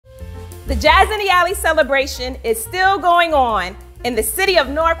The Jazz in the Alley celebration is still going on in the city of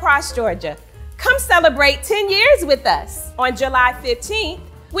Norcross, Georgia. Come celebrate 10 years with us. On July 15th,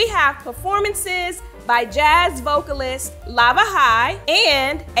 we have performances by jazz vocalist Lavahi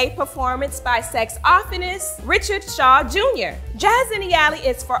and a performance by saxophonist Richard Shaw Jr. Jazz in the Alley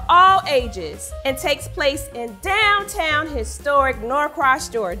is for all ages and takes place in downtown historic Norcross,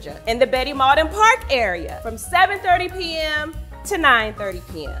 Georgia in the Betty Malden Park area from 7:30 p.m. to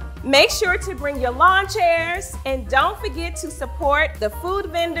 9:30 p.m. Make sure to bring your lawn chairs and don't forget to support the food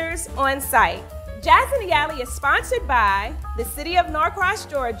vendors on site. Jazz in the Alley is sponsored by the City of Norcross,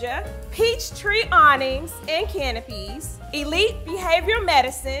 Georgia, Peachtree Awnings and Canopies, Elite Behavior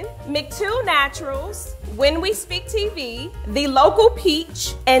Medicine, McTwo Naturals, When We Speak TV, The Local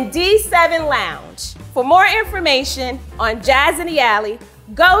Peach, and D7 Lounge. For more information on Jazz in the Alley,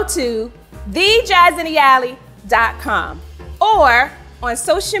 go to thejazzinthealley.com or on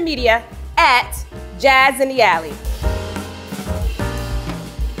social media at Jazz in the Alley.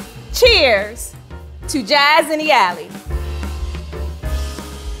 Cheers to Jazz in the Alley.